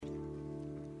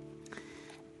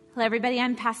Hello, everybody.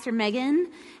 I'm Pastor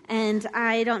Megan, and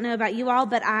I don't know about you all,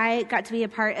 but I got to be a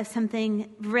part of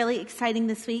something really exciting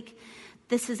this week.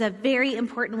 This is a very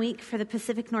important week for the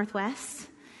Pacific Northwest.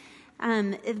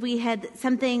 We had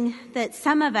something that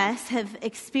some of us have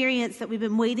experienced that we've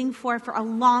been waiting for a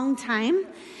long time,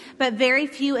 but very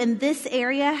few in this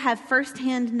area have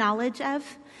firsthand knowledge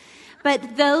of.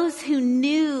 But those who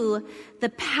knew the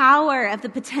power of the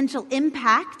potential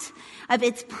impact of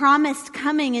its promised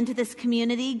coming into this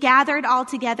community gathered all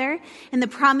together in the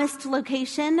promised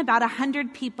location, about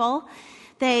 100 people.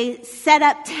 They set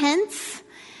up tents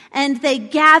and they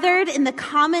gathered in the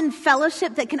common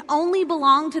fellowship that can only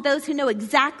belong to those who know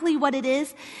exactly what it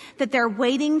is that they're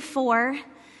waiting for.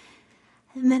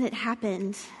 And then it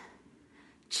happened.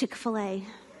 Chick-fil-A.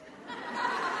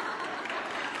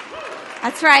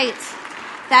 That's right.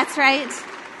 That's right.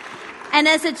 And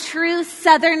as a true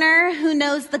Southerner who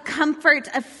knows the comfort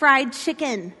of fried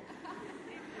chicken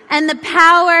and the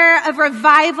power of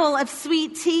revival of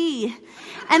sweet tea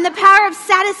and the power of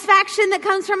satisfaction that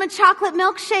comes from a chocolate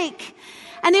milkshake,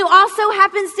 and who also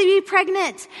happens to be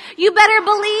pregnant, you better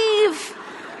believe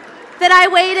that I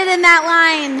waited in that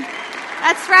line.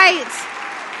 That's right.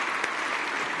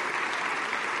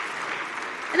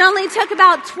 It only took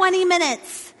about 20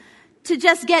 minutes to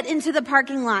just get into the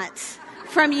parking lot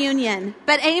from Union.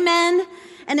 But amen,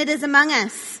 and it is among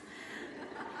us.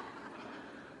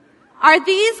 Are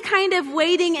these kind of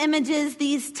waiting images,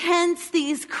 these tents,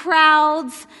 these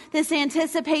crowds, this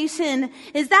anticipation,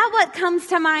 is that what comes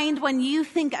to mind when you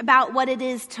think about what it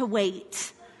is to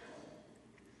wait?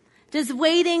 Does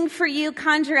waiting for you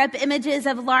conjure up images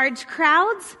of large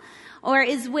crowds? Or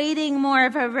is waiting more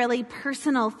of a really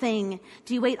personal thing?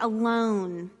 Do you wait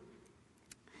alone?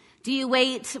 Do you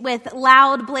wait with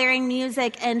loud blaring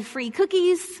music and free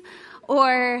cookies?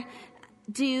 Or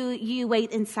do you wait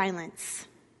in silence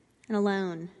and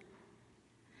alone?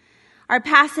 Our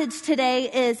passage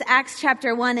today is Acts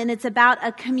chapter 1, and it's about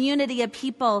a community of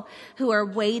people who are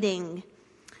waiting.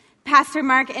 Pastor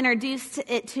Mark introduced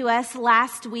it to us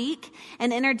last week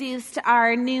and introduced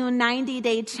our new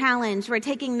 90-day challenge. We're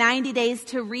taking 90 days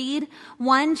to read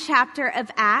one chapter of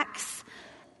Acts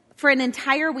for an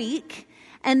entire week.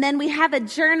 And then we have a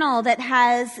journal that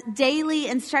has daily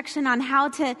instruction on how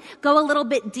to go a little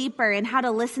bit deeper and how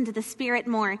to listen to the Spirit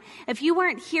more. If you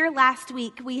weren't here last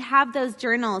week, we have those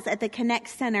journals at the Connect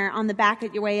Center on the back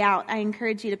at your way out. I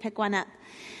encourage you to pick one up.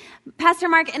 Pastor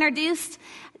Mark introduced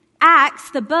Acts,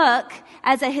 the book,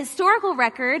 as a historical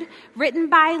record written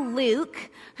by Luke,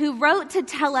 who wrote to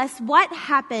tell us what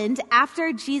happened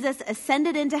after Jesus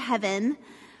ascended into heaven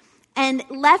and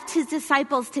left his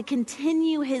disciples to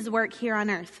continue his work here on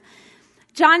earth.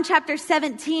 John chapter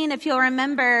 17, if you'll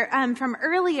remember from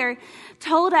earlier,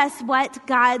 told us what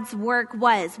God's work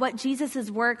was, what Jesus'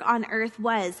 work on earth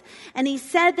was. And he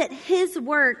said that his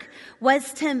work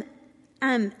was to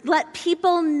let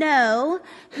people know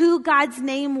who God's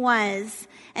name was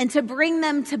and to bring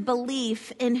them to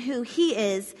belief in who he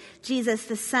is, Jesus,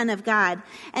 the Son of God.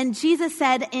 And Jesus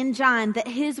said in John that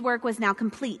his work was now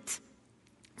complete.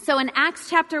 So in Acts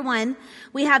chapter 1,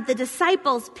 we have the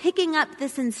disciples picking up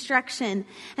this instruction,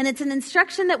 and it's an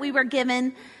instruction that we were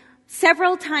given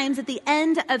several times at the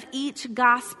end of each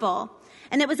gospel.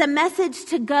 And it was a message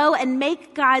to go and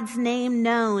make God's name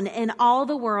known in all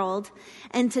the world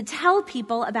and to tell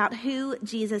people about who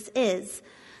Jesus is.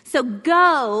 So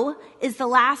go is the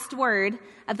last word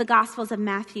of the Gospels of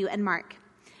Matthew and Mark.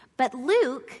 But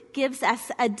Luke gives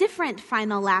us a different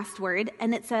final last word,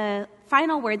 and it's a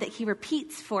final word that he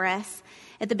repeats for us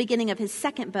at the beginning of his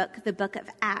second book, the book of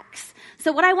Acts.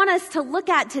 So what I want us to look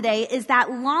at today is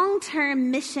that long-term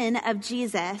mission of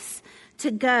Jesus to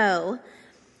go.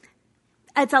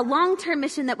 It's a long-term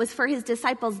mission that was for his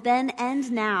disciples then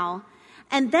and now.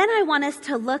 And then I want us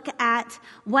to look at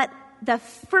what the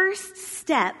first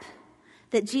step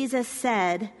that Jesus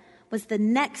said was the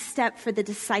next step for the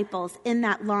disciples in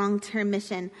that long-term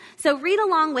mission. So read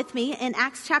along with me in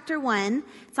Acts chapter 1.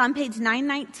 It's on page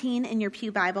 919 in your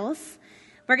pew Bibles.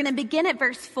 We're going to begin at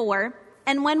verse 4.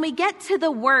 And when we get to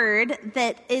the word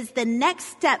that is the next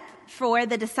step for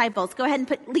the disciples, go ahead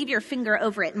and leave your finger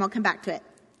over it and we'll come back to it.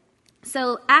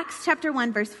 So Acts chapter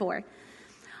 1, verse 4.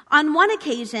 On one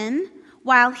occasion,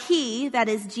 while he, that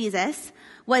is Jesus,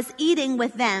 was eating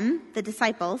with them, the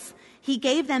disciples, he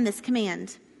gave them this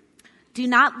command: do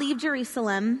not leave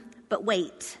Jerusalem, but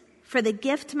wait for the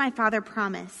gift my Father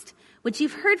promised, which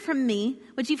you've heard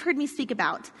me speak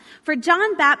about. For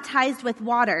John baptized with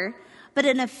water, but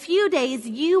in a few days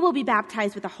you will be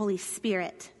baptized with the Holy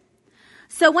Spirit.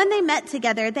 So when they met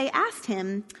together, they asked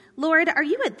him, Lord, are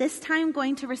you at this time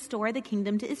going to restore the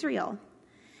kingdom to Israel?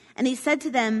 And he said to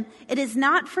them, "It is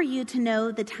not for you to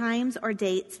know the times or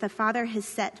dates the Father has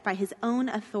set by his own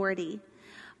authority,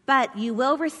 but you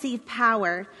will receive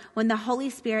power when the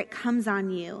Holy Spirit comes on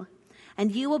you.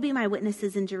 And you will be my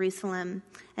witnesses in Jerusalem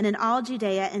and in all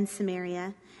Judea and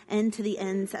Samaria and to the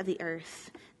ends of the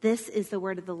earth." This is the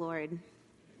word of the Lord.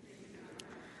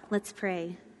 Let's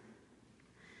pray.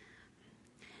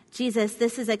 Jesus,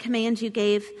 this is a command you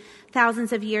gave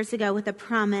thousands of years ago with a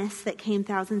promise that came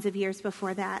thousands of years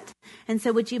before that. And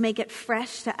so would you make it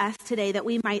fresh to us today, that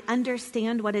we might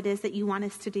understand what it is that you want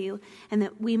us to do and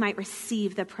that we might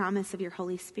receive the promise of your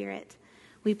Holy Spirit.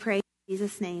 We pray in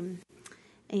Jesus' name.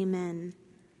 Amen.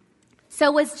 So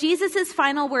was Jesus'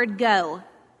 final word go?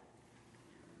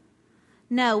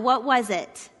 No, what was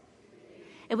it?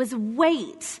 It was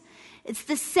wait. It's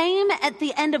the same at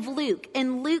the end of Luke.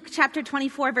 In Luke chapter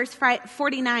 24, verse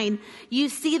 49, you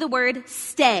see the word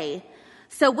stay.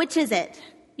 So which is it?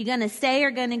 You going to stay or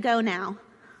going to go now?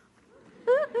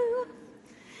 Woo-hoo.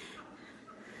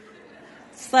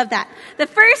 Just love that. The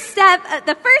first step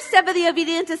of the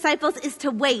obedient disciples is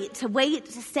to wait,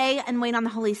 to stay and wait on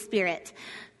the Holy Spirit.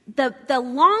 The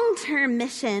long-term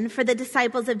mission for the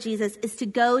disciples of Jesus is to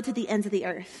go to the ends of the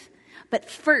earth. But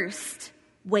first,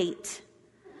 wait.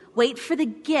 Wait for the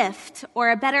gift,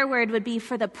 or a better word would be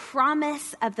for the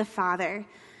promise of the Father,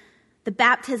 the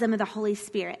baptism of the Holy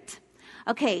Spirit.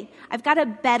 Okay, I've got a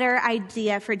better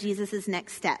idea for Jesus'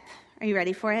 next step. Are you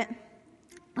ready for it?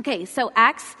 Okay, so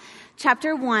Acts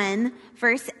chapter 1,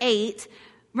 verse 8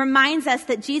 reminds us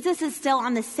that Jesus is still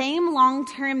on the same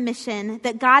long-term mission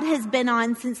that God has been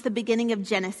on since the beginning of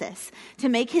Genesis, to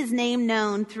make his name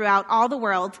known throughout all the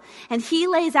world. And he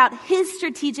lays out his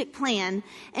strategic plan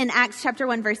in Acts chapter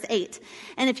 1, verse 8.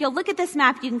 And if you'll look at this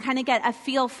map, you can kind of get a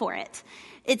feel for it.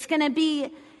 It's going to be,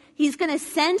 he's going to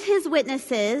send his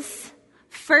witnesses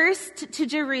first to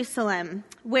Jerusalem,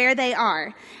 where they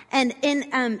are. And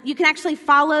you can actually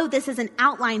follow this as an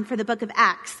outline for the book of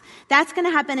Acts. That's going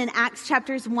to happen in Acts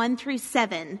chapters 1 through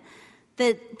 7.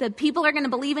 The people are going to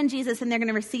believe in Jesus and they're going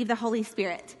to receive the Holy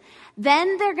Spirit.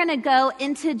 Then they're going to go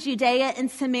into Judea and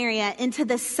Samaria, into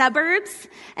the suburbs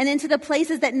and into the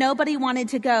places that nobody wanted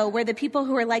to go, where the people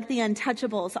who are like the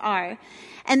untouchables are.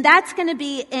 And that's going to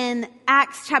be in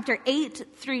Acts chapter 8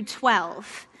 through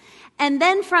 12. And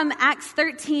then from Acts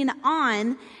 13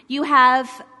 on, you have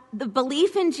the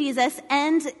belief in Jesus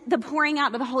and the pouring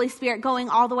out of the Holy Spirit going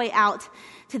all the way out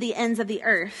to the ends of the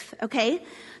earth, okay?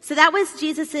 So that was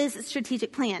Jesus'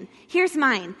 strategic plan. Here's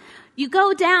mine. You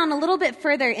go down a little bit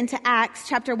further into Acts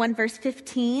chapter 1, verse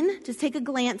 15. Just take a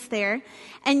glance there.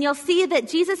 And you'll see that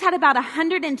Jesus had about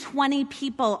 120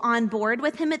 people on board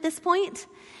with him at this point.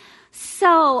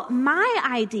 So my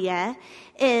idea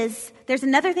is there's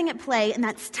another thing at play, and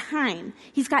that's time.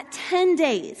 He's got 10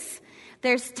 days.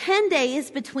 There's 10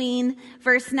 days between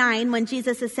verse 9, when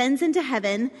Jesus ascends into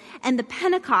heaven, and the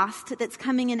Pentecost that's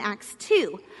coming in Acts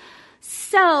 2.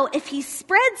 So if he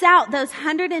spreads out those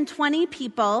 120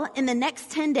 people in the next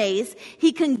 10 days,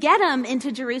 he can get them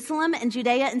into Jerusalem and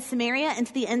Judea and Samaria and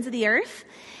to the ends of the earth.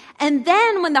 And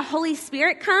then when the Holy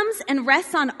Spirit comes and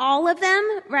rests on all of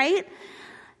them, right?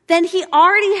 Then he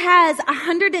already has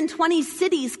 120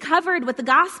 cities covered with the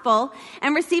gospel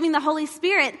and receiving the Holy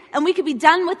Spirit, and we could be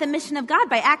done with the mission of God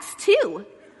by Acts 2.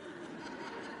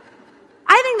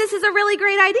 I think this is a really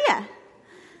great idea.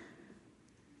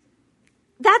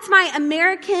 That's my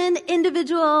American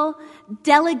individual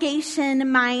delegation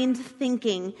mind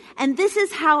thinking. And this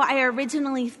is how I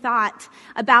originally thought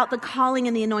about the calling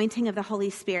and the anointing of the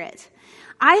Holy Spirit.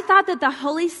 I thought that the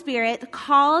Holy Spirit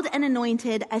called and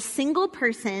anointed a single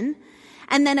person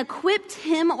and then equipped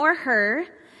him or her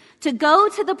to go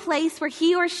to the place where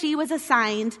he or she was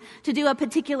assigned to do a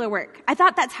particular work. I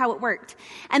thought that's how it worked.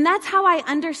 And that's how I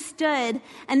understood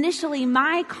initially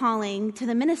my calling to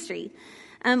the ministry.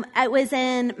 It was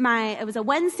a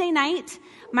Wednesday night,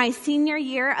 my senior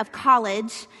year of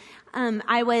college.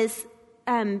 I was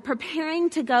preparing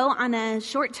to go on a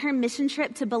short-term mission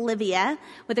trip to Bolivia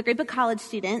with a group of college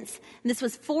students. And this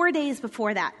was 4 days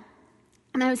before that.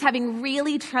 And I was having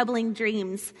really troubling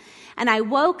dreams. And I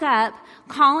woke up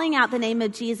calling out the name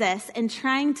of Jesus and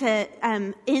trying to,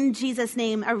 in Jesus'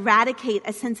 name, eradicate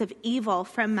a sense of evil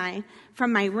from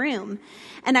my room.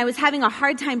 And I was having a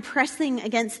hard time pressing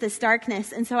against this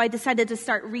darkness. And so I decided to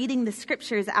start reading the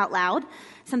scriptures out loud,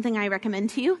 something I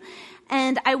recommend to you.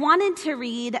 And I wanted to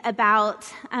read about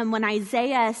when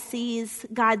Isaiah sees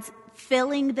God's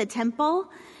filling the temple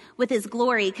with his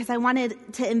glory, because I wanted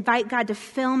to invite God to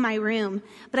fill my room.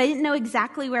 But I didn't know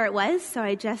exactly where it was, so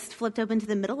I just flipped open to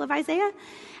the middle of Isaiah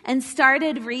and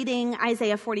started reading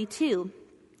Isaiah 42.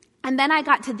 And then I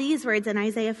got to these words in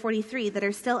Isaiah 43 that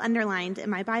are still underlined in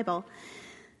my Bible.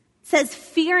 It says,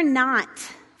 "Fear not,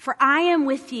 for I am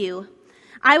with you.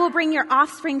 I will bring your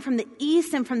offspring from the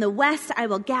east, and from the west I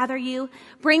will gather you.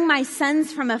 Bring my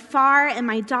sons from afar and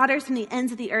my daughters from the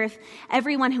ends of the earth,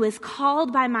 everyone who is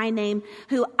called by my name,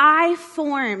 who I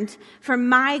formed for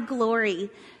my glory.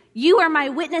 You are my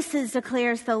witnesses,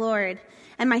 declares the Lord,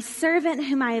 and my servant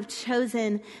whom I have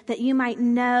chosen, that you might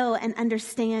know and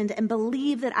understand and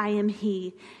believe that I am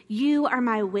he. You are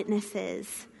my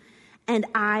witnesses, and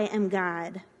I am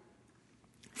God."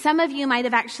 Some of you might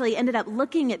have actually ended up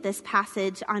looking at this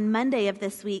passage on Monday of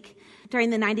this week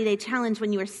during the 90-day challenge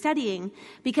when you were studying,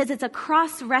 because it's a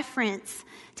cross-reference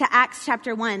to Acts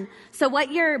chapter 1. So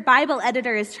what your Bible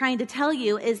editor is trying to tell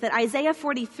you is that Isaiah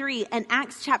 43 and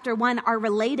Acts chapter 1 are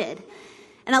related.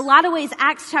 In a lot of ways,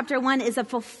 Acts chapter 1 is a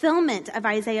fulfillment of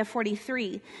Isaiah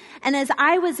 43. And as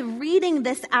I was reading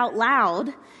this out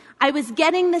loud, I was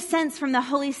getting the sense from the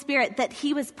Holy Spirit that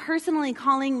he was personally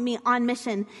calling me on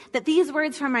mission, that these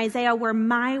words from Isaiah were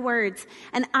my words,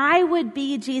 and I would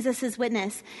be Jesus'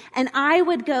 witness, and I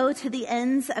would go to the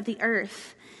ends of the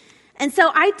earth. And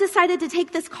so I decided to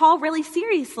take this call really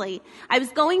seriously. I was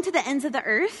going to the ends of the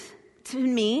earth,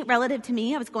 relative to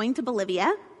me, I was going to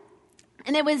Bolivia,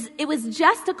 and it was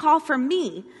just a call for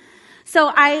me.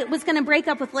 So I was going to break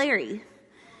up with Larry,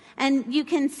 and you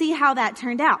can see how that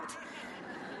turned out.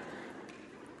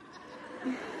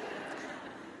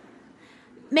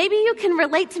 Maybe you can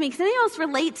relate to me. Can anyone else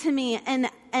relate to me and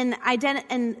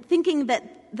thinking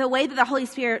that the way that the Holy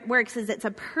Spirit works is it's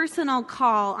a personal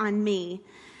call on me?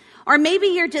 Or maybe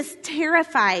you're just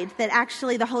terrified that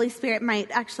actually the Holy Spirit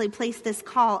might actually place this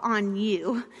call on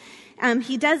you.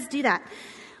 He does do that.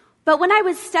 But when I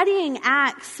was studying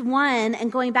Acts 1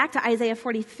 and going back to Isaiah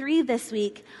 43 this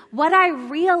week, what I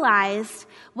realized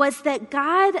was that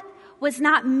God was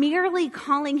not merely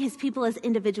calling his people as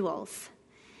individuals.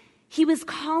 He was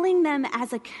calling them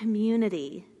as a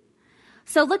community.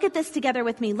 So look at this together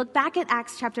with me. Look back at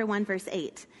Acts chapter 1, verse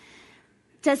 8.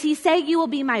 Does he say, "You will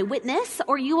be my witness,"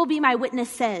 or "You will be my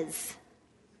witnesses"?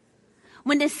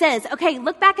 When it says, okay,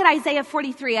 look back at Isaiah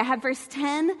 43. I have verse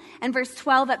 10 and verse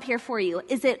 12 up here for you.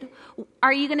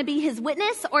 Are you going to be his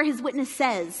witness or his witness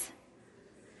says?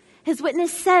 His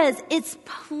witness says. It's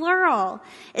plural.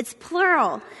 It's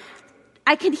plural.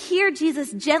 I could hear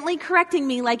Jesus gently correcting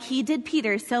me like he did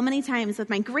Peter so many times with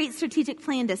my great strategic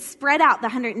plan to spread out the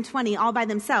 120 all by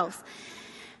themselves.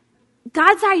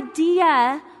 God's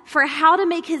idea for how to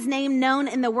make his name known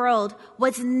in the world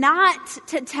was not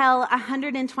to tell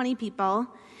 120 people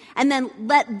and then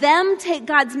let them take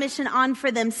God's mission on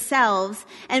for themselves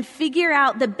and figure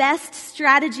out the best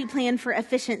strategy plan for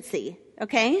efficiency,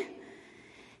 okay?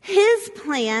 His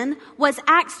plan was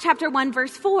Acts chapter 1,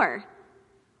 verse 4.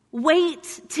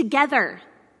 Wait together.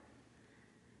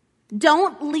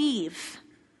 Don't leave.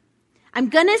 I'm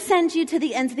going to send you to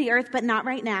the ends of the earth, but not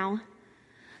right now.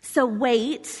 So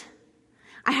wait.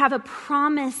 I have a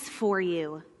promise for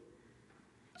you.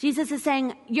 Jesus is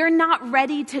saying, you're not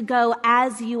ready to go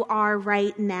as you are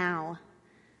right now.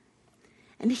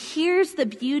 And here's the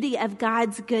beauty of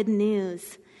God's good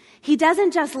news. He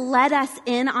doesn't just let us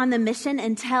in on the mission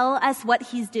and tell us what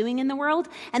he's doing in the world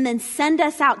and then send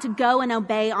us out to go and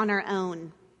obey on our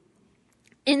own.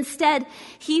 Instead,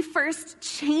 he first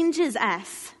changes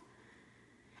us.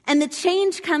 And the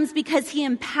change comes because he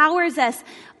empowers us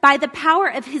by the power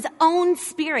of his own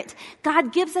Spirit.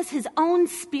 God gives us his own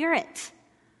Spirit.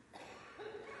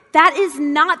 That is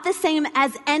not the same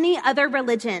as any other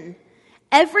religion.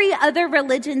 Every other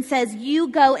religion says you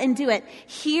go and do it.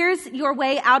 Here's your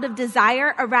way out of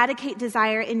desire. Eradicate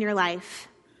desire in your life.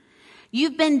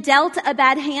 You've been dealt a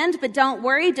bad hand, but don't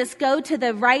worry. Just go to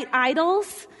the right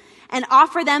idols and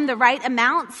offer them the right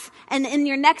amounts. And in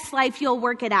your next life, you'll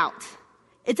work it out.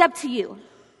 It's up to you.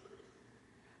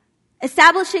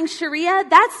 Establishing Sharia,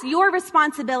 that's your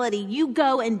responsibility. You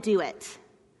go and do it.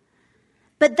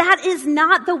 But that is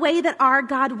not the way that our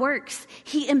God works.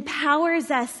 He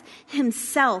empowers us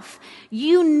himself.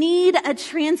 You need a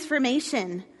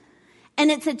transformation. And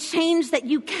it's a change that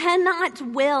you cannot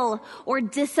will or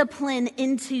discipline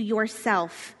into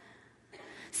yourself.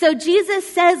 So Jesus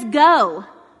says, go.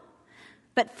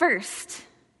 But first,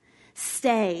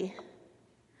 stay.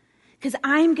 Because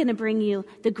I'm going to bring you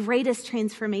the greatest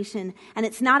transformation. And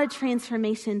it's not a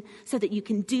transformation so that you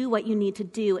can do what you need to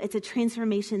do. It's a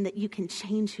transformation that you can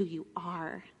change who you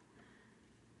are.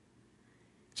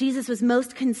 Jesus was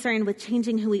most concerned with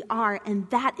changing who we are, and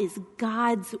that is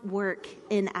God's work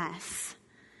in us.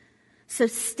 So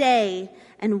stay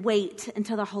and wait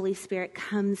until the Holy Spirit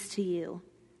comes to you.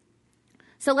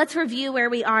 So let's review where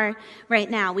we are right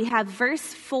now. We have verse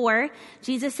 4,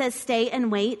 Jesus says, stay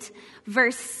and wait.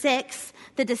 Verse 6,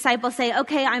 the disciples say,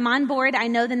 okay, I'm on board. I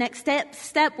know the next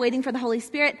step, waiting for the Holy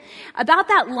Spirit. About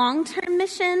that long-term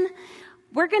mission,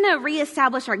 we're going to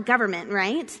reestablish our government,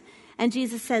 right? And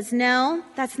Jesus says, no,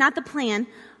 that's not the plan,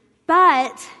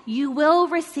 but you will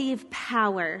receive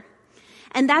power.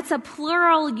 And that's a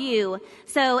plural you.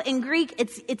 So in Greek,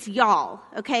 it's y'all,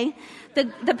 okay?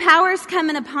 The power's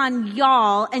coming upon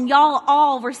y'all, and y'all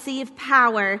all receive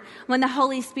power when the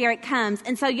Holy Spirit comes.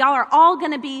 And so y'all are all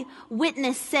going to be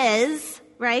witnesses,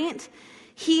 right?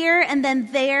 Here and then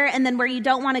there and then where you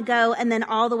don't want to go and then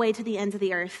all the way to the ends of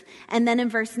the earth. And then in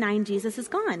verse 9, Jesus is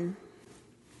gone.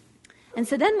 And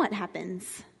so then what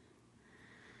happens?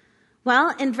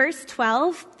 Well, in verse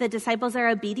 12, the disciples are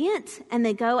obedient, and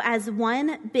they go as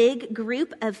one big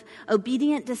group of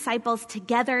obedient disciples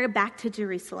together back to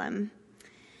Jerusalem.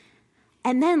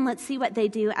 And then let's see what they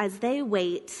do as they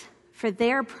wait for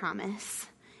their promise.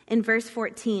 In verse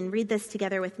 14, read this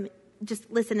together with me. Just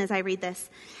listen as I read this.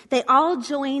 They all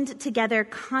joined together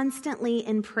constantly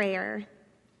in prayer.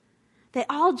 They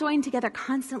all joined together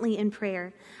constantly in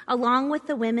prayer, along with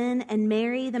the women and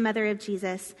Mary, the mother of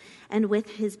Jesus, and with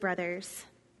his brothers.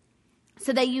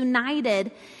 So they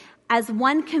united as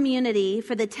one community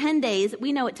for the 10 days.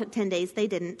 We know it took 10 days. They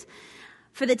didn't.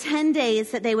 For the 10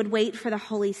 days that they would wait for the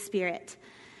Holy Spirit.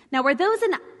 Now, were those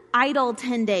an idle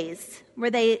 10 days? Were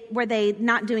they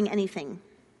not doing anything?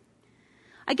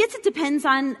 I guess it depends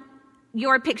on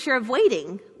your picture of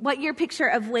waiting, what your picture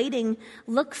of waiting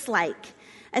looks like.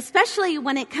 Especially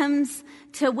when it comes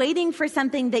to waiting for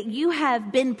something that you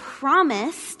have been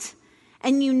promised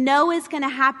and you know is going to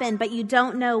happen, but you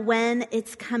don't know when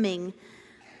it's coming.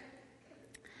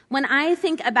 When I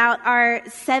think about our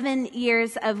 7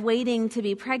 years of waiting to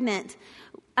be pregnant,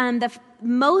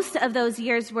 most of those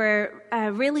years were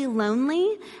really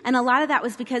lonely, and a lot of that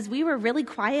was because we were really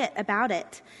quiet about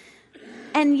it.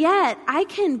 And yet, I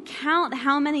can count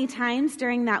how many times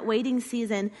during that waiting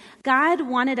season, God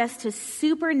wanted us to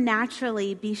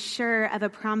supernaturally be sure of a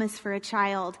promise for a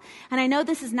child. And I know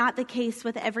this is not the case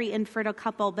with every infertile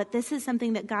couple, but this is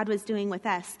something that God was doing with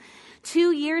us.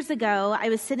 2 years ago, I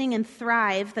was sitting in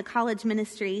Thrive, the college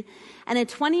ministry, and a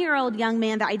 20-year-old young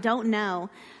man that I don't know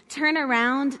turned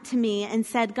around to me and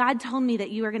said, God told me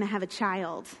that you were going to have a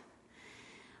child.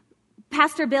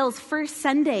 Pastor Bill's first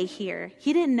Sunday here,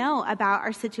 he didn't know about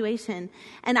our situation.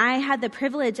 And I had the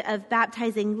privilege of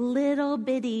baptizing little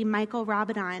bitty Michael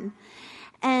Rabadon.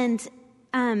 And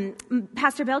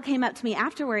Pastor Bill came up to me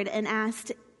afterward and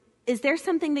asked, is there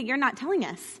something that you're not telling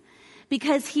us?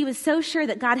 Because he was so sure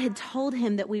that God had told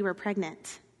him that we were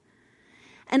pregnant.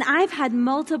 And I've had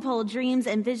multiple dreams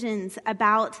and visions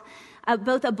about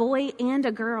both a boy and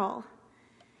a girl.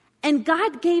 And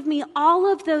God gave me all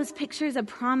of those pictures of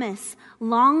promise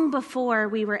long before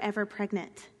we were ever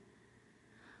pregnant.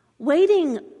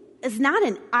 Waiting is not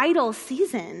an idle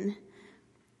season.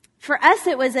 For us,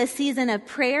 it was a season of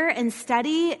prayer and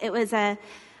study. It was a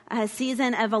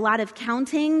season of a lot of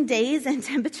counting days and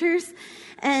temperatures.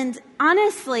 And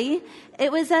honestly,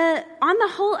 it was on the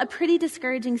whole, a pretty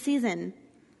discouraging season.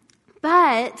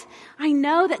 But I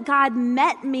know that God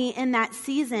met me in that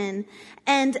season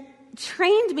and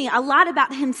trained me a lot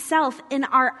about himself in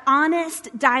our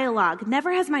honest dialogue.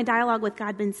 Never has my dialogue with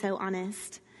God been so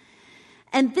honest.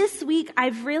 And this week,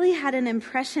 I've really had an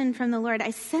impression from the Lord.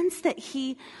 I sense that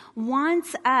he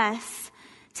wants us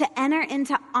to enter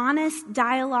into honest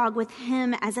dialogue with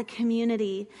him as a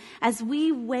community, as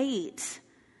we wait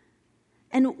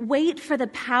and wait for the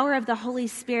power of the Holy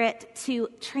Spirit to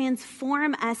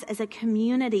transform us as a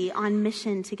community on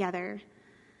mission together.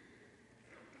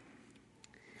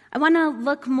 I want to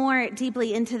look more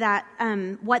deeply into that,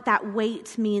 what that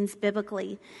wait means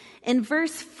biblically. In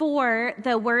verse 4,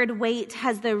 the word wait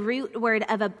has the root word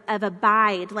of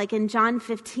abide, like in John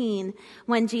 15,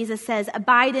 when Jesus says,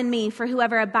 abide in me, for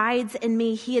whoever abides in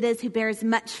me, he it is who bears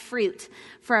much fruit.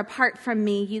 For apart from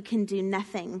me, you can do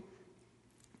nothing.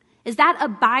 Is that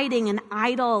abiding an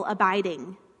idle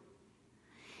abiding?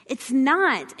 It's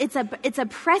not. It's a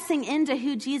pressing into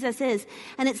who Jesus is.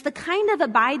 And it's the kind of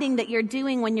abiding that you're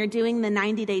doing when you're doing the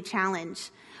 90-day challenge.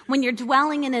 When you're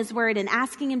dwelling in his word and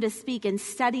asking him to speak and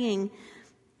studying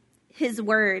his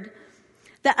word.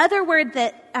 The other word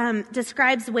that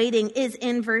describes waiting is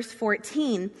in verse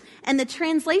 14. And the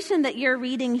translation that you're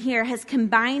reading here has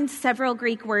combined several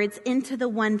Greek words into the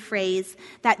one phrase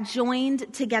that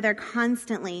joined together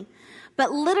constantly.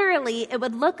 But literally, it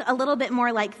would look a little bit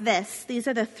more like this. These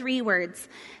are the three words.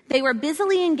 They were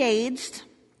busily engaged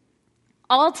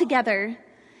all together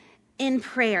in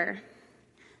prayer.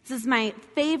 This is my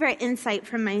favorite insight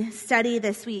from my study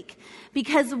this week,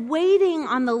 because waiting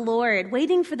on the Lord,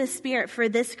 waiting for the Spirit for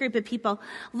this group of people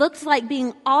looks like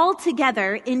being all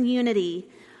together in unity,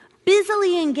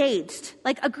 busily engaged,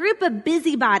 like a group of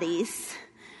busybodies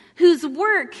whose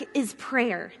work is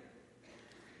prayer.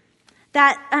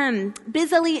 That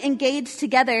busily engaged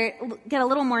together, get a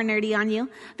little more nerdy on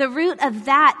you, the root of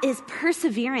that is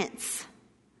perseverance.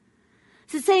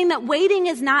 So saying that waiting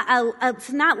is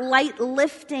it's not light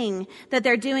lifting that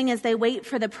they're doing as they wait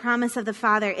for the promise of the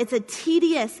Father. It's a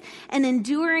tedious and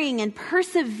enduring and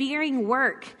persevering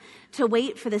work to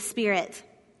wait for the Spirit.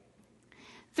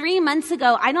 3 months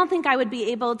ago, I don't think I would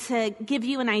be able to give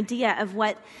you an idea of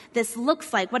what this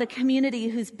looks like, what a community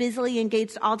who's busily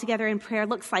engaged all together in prayer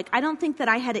looks like. I don't think that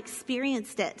I had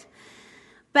experienced it.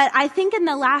 But I think in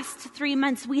the last 3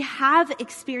 months, we have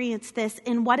experienced this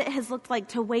in what it has looked like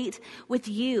to wait with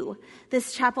you,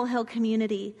 this Chapel Hill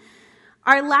community.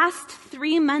 Our last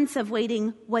 3 months of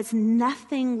waiting was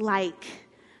nothing like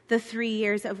the 3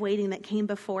 years of waiting that came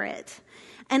before it.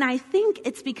 And I think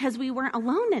it's because we weren't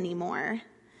alone anymore.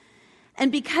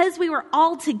 And because we were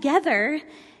all together,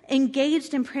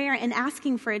 engaged in prayer and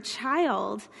asking for a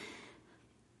child,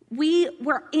 we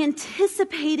were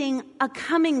anticipating a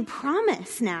coming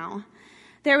promise now.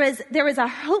 There was a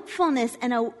hopefulness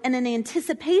and an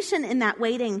anticipation in that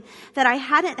waiting that I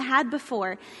hadn't had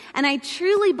before. And I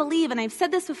truly believe, and I've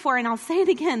said this before and I'll say it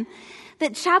again,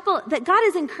 that God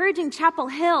is encouraging Chapel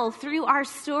Hill through our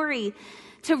story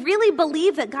to really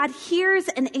believe that God hears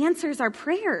and answers our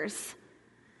prayers.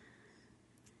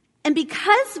 And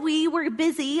because we were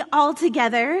busy all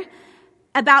together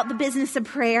about the business of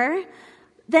prayer,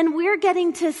 then we're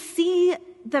getting to see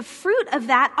the fruit of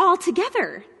that all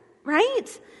together,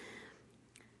 right?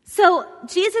 So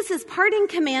Jesus' parting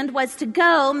command was to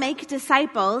go make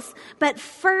disciples, but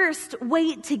first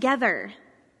wait together.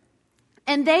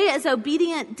 And they, as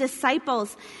obedient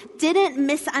disciples, didn't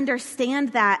misunderstand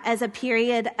that as a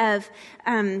period of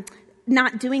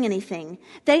not doing anything.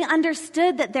 They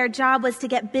understood that their job was to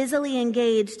get busily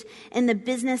engaged in the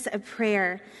business of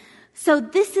prayer. So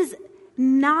this is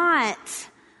not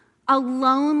a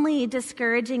lonely,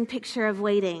 discouraging picture of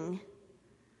waiting.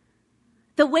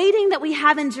 The waiting that we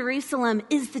have in Jerusalem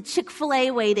is the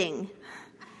Chick-fil-A waiting.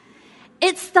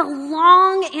 It's the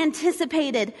long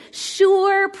anticipated,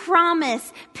 sure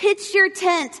promise, pitch your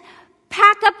tent,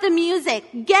 pack up the music,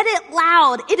 get it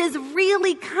loud. It is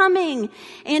really coming.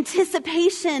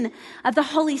 Anticipation of the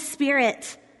Holy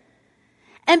Spirit.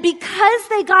 And because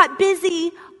they got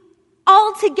busy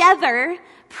all together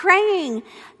praying,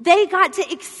 they got to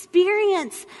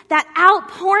experience that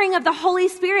outpouring of the Holy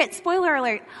Spirit, spoiler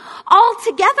alert, all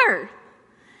together.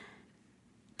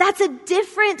 That's a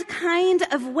different kind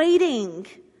of waiting.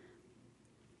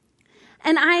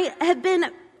 And I have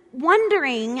been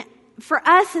wondering, for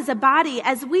us as a body,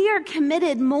 as we are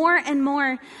committed more and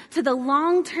more to the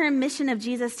long-term mission of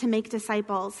Jesus to make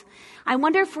disciples, I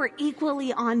wonder if we're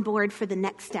equally on board for the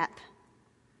next step.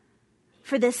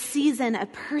 For this season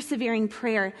of persevering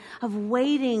prayer, of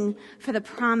waiting for the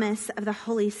promise of the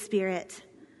Holy Spirit.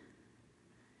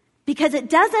 Because it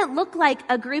doesn't look like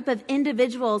a group of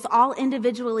individuals, all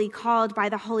individually called by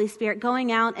the Holy Spirit,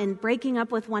 going out and breaking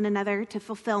up with one another to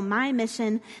fulfill my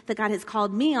mission that God has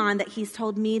called me on, that He's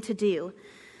told me to do.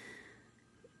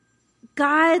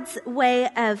 God's way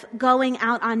of going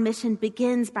out on mission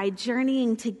begins by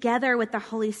journeying together with the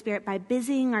Holy Spirit, by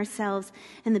busying ourselves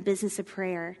in the business of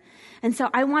prayer. And so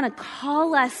I want to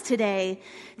call us today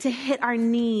to hit our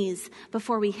knees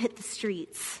before we hit the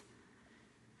streets.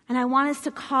 And I want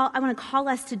to call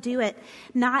us to do it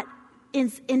not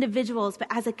as individuals, but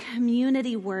as a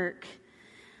community work.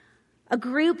 A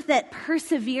group that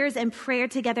perseveres in prayer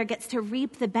together gets to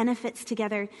reap the benefits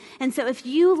together. And so if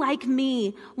you, like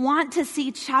me, want to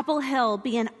see Chapel Hill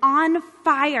be an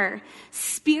on-fire,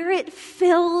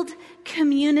 Spirit-filled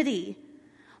community,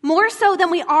 more so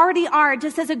than we already are,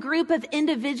 just as a group of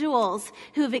individuals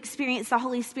who have experienced the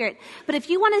Holy Spirit. But if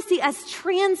you want to see us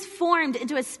transformed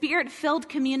into a Spirit-filled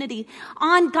community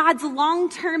on God's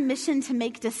long-term mission to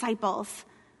make disciples,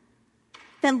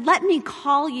 then let me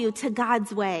call you to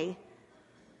God's way,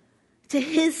 to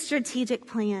His strategic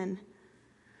plan.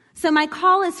 So my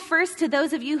call is first to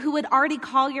those of you who would already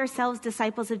call yourselves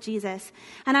disciples of Jesus.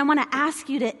 And I want to ask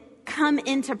you to come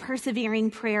into persevering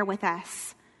prayer with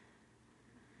us,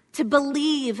 to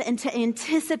believe and to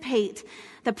anticipate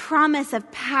the promise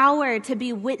of power to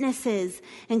be witnesses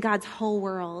in God's whole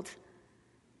world.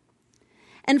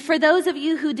 And for those of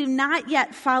you who do not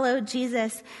yet follow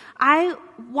Jesus, I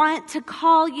want to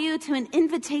call you to an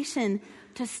invitation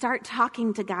to start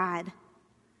talking to God.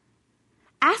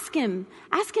 Ask him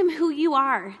who you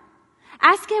are.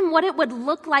 Ask him what it would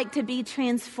look like to be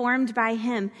transformed by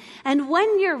him. And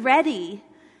when you're ready,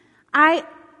 I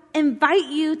invite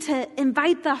you to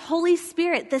invite the Holy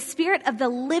Spirit, the Spirit of the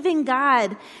living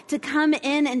God, to come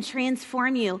in and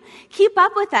transform you. Keep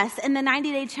up with us in the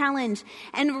 90-day challenge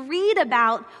and read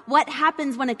about what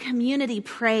happens when a community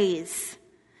prays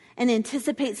and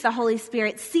anticipates the Holy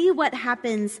Spirit. See what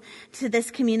happens to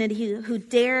this community who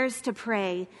dares to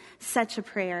pray such a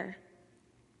prayer.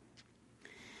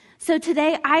 So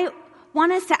today, I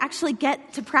want us to actually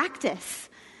get to practice.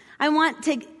 I want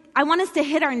us to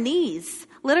hit our knees,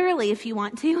 literally if you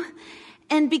want to,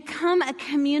 and become a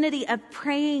community of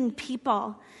praying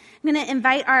people. I'm going to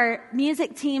invite our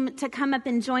music team to come up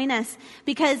and join us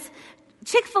because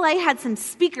Chick-fil-A had some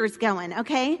speakers going,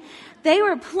 okay? They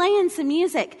were playing some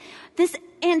music.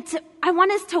 I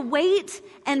want us to wait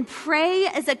and pray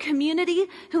as a community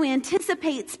who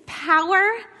anticipates power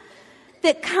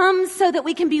that comes so that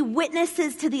we can be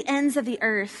witnesses to the ends of the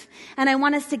earth. And I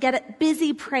want us to get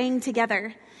busy praying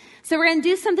together. So we're going to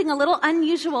do something a little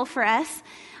unusual for us.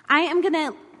 I am going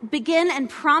to begin and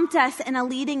prompt us in a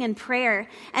leading in prayer.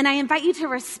 And I invite you to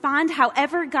respond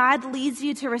however God leads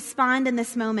you to respond in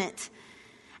this moment.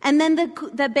 And then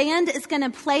the band is going to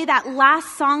play that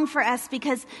last song for us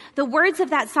because the words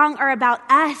of that song are about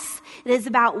us. It is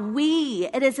about we.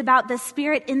 It is about the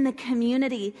Spirit in the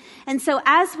community. And so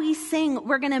as we sing,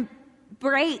 we're going to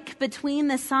break between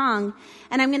the song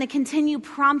and I'm going to continue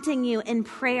prompting you in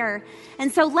prayer.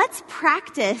 And so let's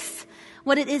practice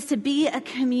what it is to be a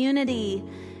community,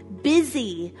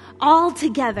 busy, all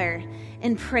together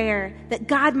in prayer, that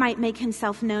God might make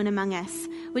himself known among us.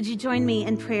 Would you join me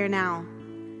in prayer now?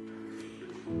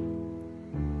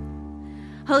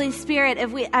 Holy Spirit,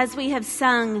 as we have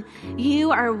sung,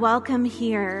 you are welcome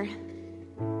here.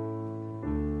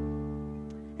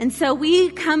 And so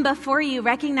we come before you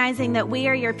recognizing that we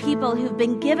are your people who've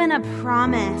been given a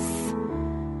promise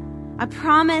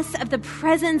of the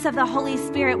presence of the Holy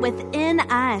Spirit within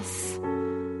us.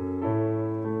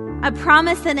 A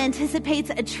promise that anticipates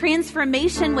a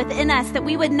transformation within us, that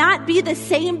we would not be the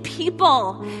same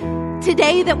people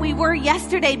today that we were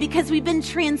yesterday because we've been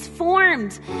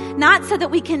transformed, not so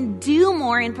that we can do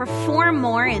more and perform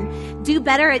more and do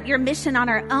better at your mission on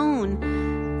our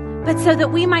own, but so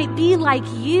that we might be like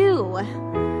you,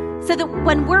 so that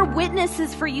when we're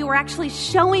witnesses for you, we're actually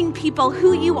showing people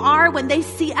who you are. When they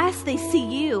see us, they see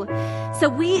you. So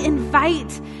we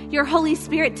invite your Holy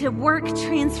Spirit to work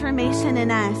transformation in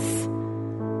us.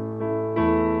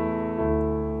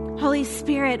 Holy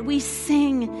Spirit, we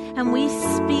sing and we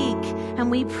speak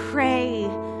and we pray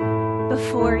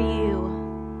before you.